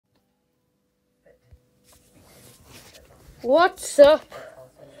What's up?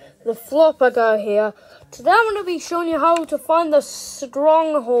 The Flopper guy here. Today I'm going to be showing you how to find the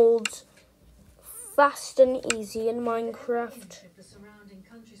strongholds fast and easy in Minecraft.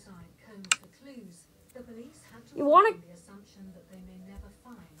 You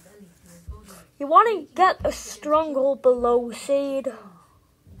want to get a stronghold below seed.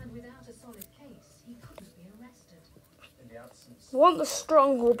 You want the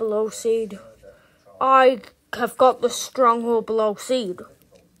stronghold below seed. I have got the stronghold below seed.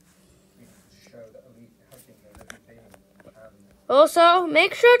 Also,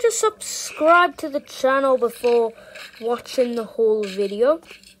 make sure to subscribe to the channel before watching the whole video.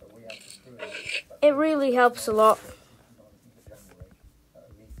 It really helps a lot.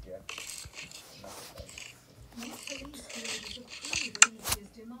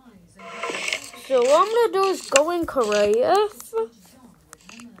 So what I'm going to do is go in creative.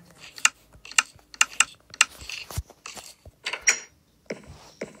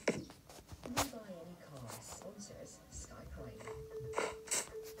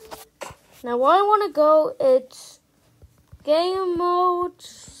 Now where I want to go, it's game mode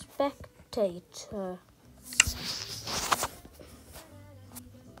spectator.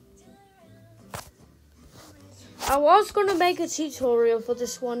 I was going to make a tutorial for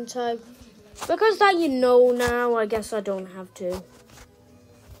this one time. Because that you know now, I guess I don't have to.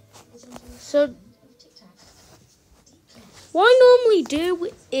 So, what I normally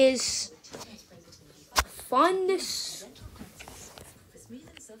do is find this.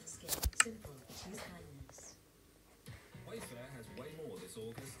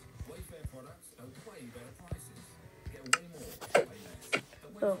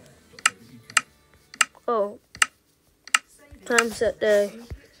 Oh. Time set there.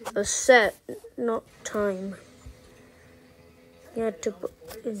 A set, not time. You had to put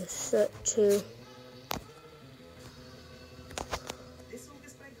in a set too.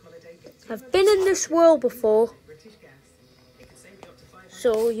 I've been in this world before.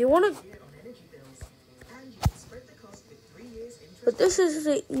 So you want to... But this is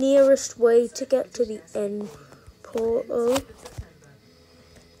the nearest way to get to the end portal.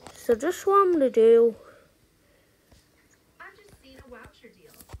 So just what I'm going to do...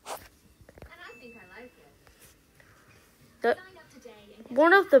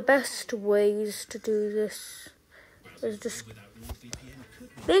 One of the best ways to do this is just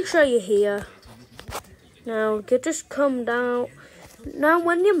make sure you're here. Now you just come down. Now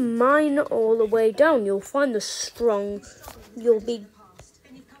when you mine all the way down, you'll find the strong. You'll be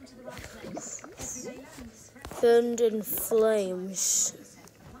burned in flames.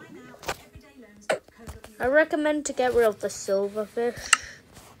 I recommend to get rid of the silverfish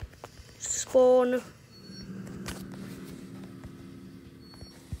spawn.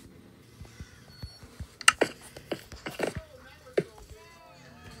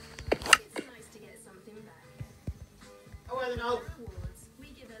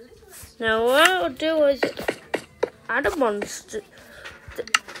 Now what I'll do is add a monster.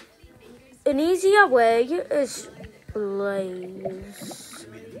 An easier way is blaze.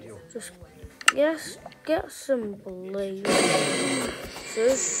 Just get some blazes.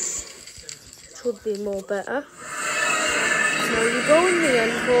 This would be more better. Now you go in the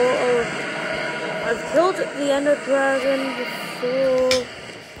end portal. I've killed the ender dragon before,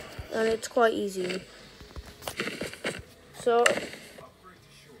 and it's quite easy. So.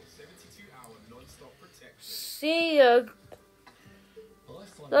 See ya.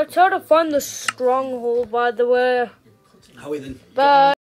 That's how to find the stronghold, by the way. How are we then? Bye.